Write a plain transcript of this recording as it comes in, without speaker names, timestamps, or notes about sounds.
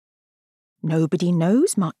Nobody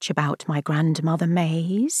knows much about my grandmother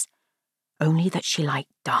Mays, only that she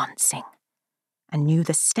liked dancing and knew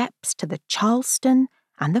the steps to the Charleston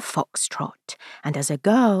and the foxtrot, and as a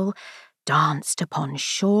girl danced upon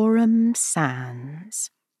Shoreham sands.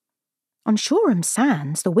 On Shoreham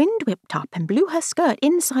sands the wind whipped up and blew her skirt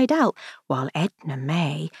inside out, while Edna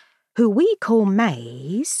May, who we call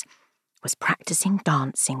Mays, was practising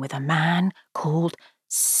dancing with a man called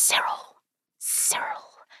Cyril.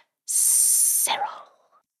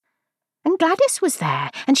 And Gladys was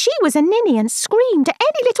there, and she was a ninny and screamed at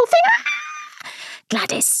any little thing. Ah!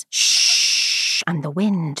 Gladys, shh! And the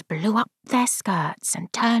wind blew up their skirts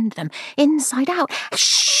and turned them inside out.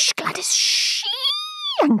 Shh! Gladys, shh!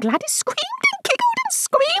 And Gladys screamed and giggled and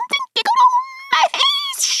screamed and giggled. Oh,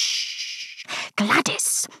 Mays, shh!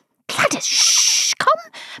 Gladys, shh!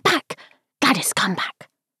 Come back. Gladys, come back.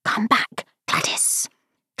 Come back, Gladys.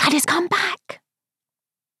 Gladys, come back.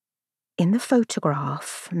 In the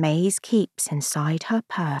photograph Mays keeps inside her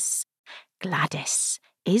purse, Gladys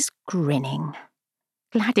is grinning.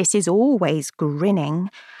 Gladys is always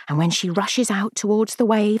grinning, and when she rushes out towards the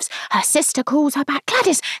waves, her sister calls her back.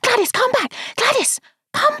 Gladys, come back! Gladys,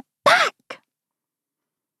 come back!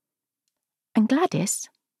 And Gladys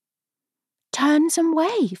turns and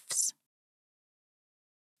waves.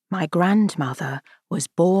 My grandmother was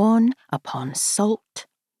born upon salt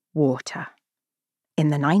water. In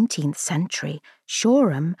the 19th century,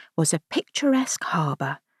 Shoreham was a picturesque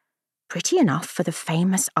harbour, pretty enough for the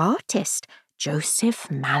famous artist Joseph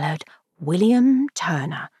Mallard William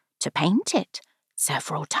Turner to paint it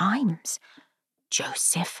several times.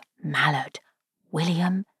 Joseph Mallard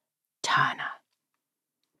William Turner.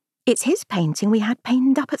 It's his painting we had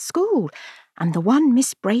painted up at school, and the one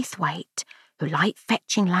Miss Braithwaite, who liked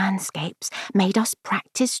fetching landscapes, made us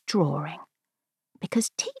practice drawing.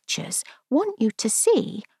 Because teachers want you to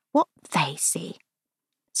see what they see,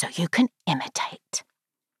 so you can imitate.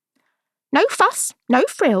 No fuss, no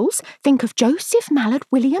frills. Think of Joseph Mallard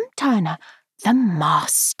William Turner, the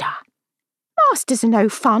master. Masters are no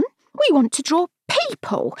fun. We want to draw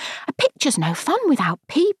people. A picture's no fun without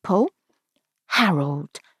people.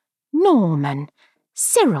 Harold, Norman,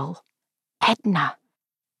 Cyril, Edna,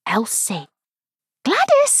 Elsie,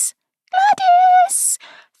 Gladys,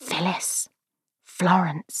 Phyllis,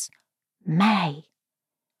 Florence, May,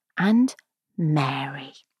 and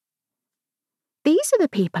Mary. These are the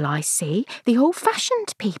people I see, the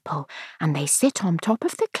old-fashioned people, and they sit on top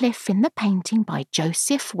of the cliff in the painting by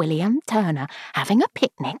Joseph William Turner, having a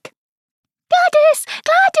picnic. Gladys,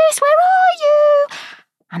 where are you?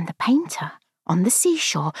 And the painter, on the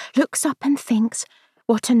seashore, looks up and thinks,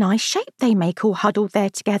 what a nice shape they make, all huddled there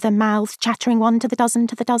together, mouths chattering one to the dozen,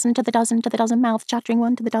 to the dozen, to the dozen, to the dozen, mouths chattering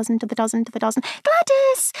one to the dozen, to the dozen, to the dozen.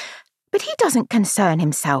 Gladys! But he doesn't concern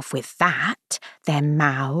himself with that. Their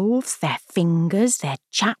mouths, their fingers, their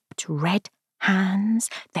chapped red hands,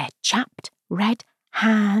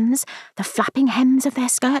 the flapping hems of their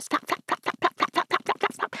skirts, flap, flap, flap, flap, flap, flap, flap, flap, flap,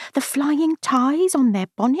 flap, flap, the flying ties on their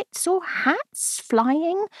bonnets or hats,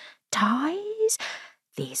 flying ties.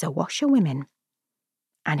 These are washerwomen.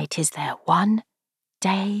 And it is their one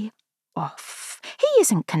day off. He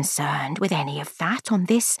isn't concerned with any of that on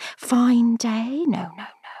this fine day. No.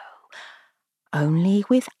 Only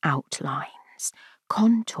with outlines,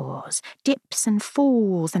 contours, dips and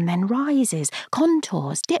falls and then rises,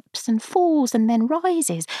 contours, dips and falls and then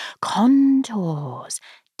rises, contours,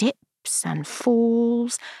 dips and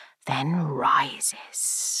falls, then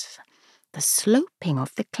rises. The sloping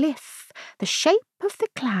of the cliff, the shape of the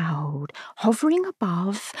cloud, hovering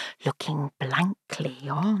above, looking blankly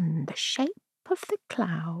on the shape of the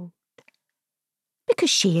cloud. Because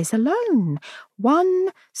she is alone,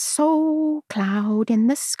 one sole cloud in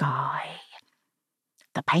the sky.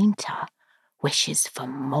 The painter wishes for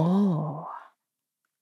more.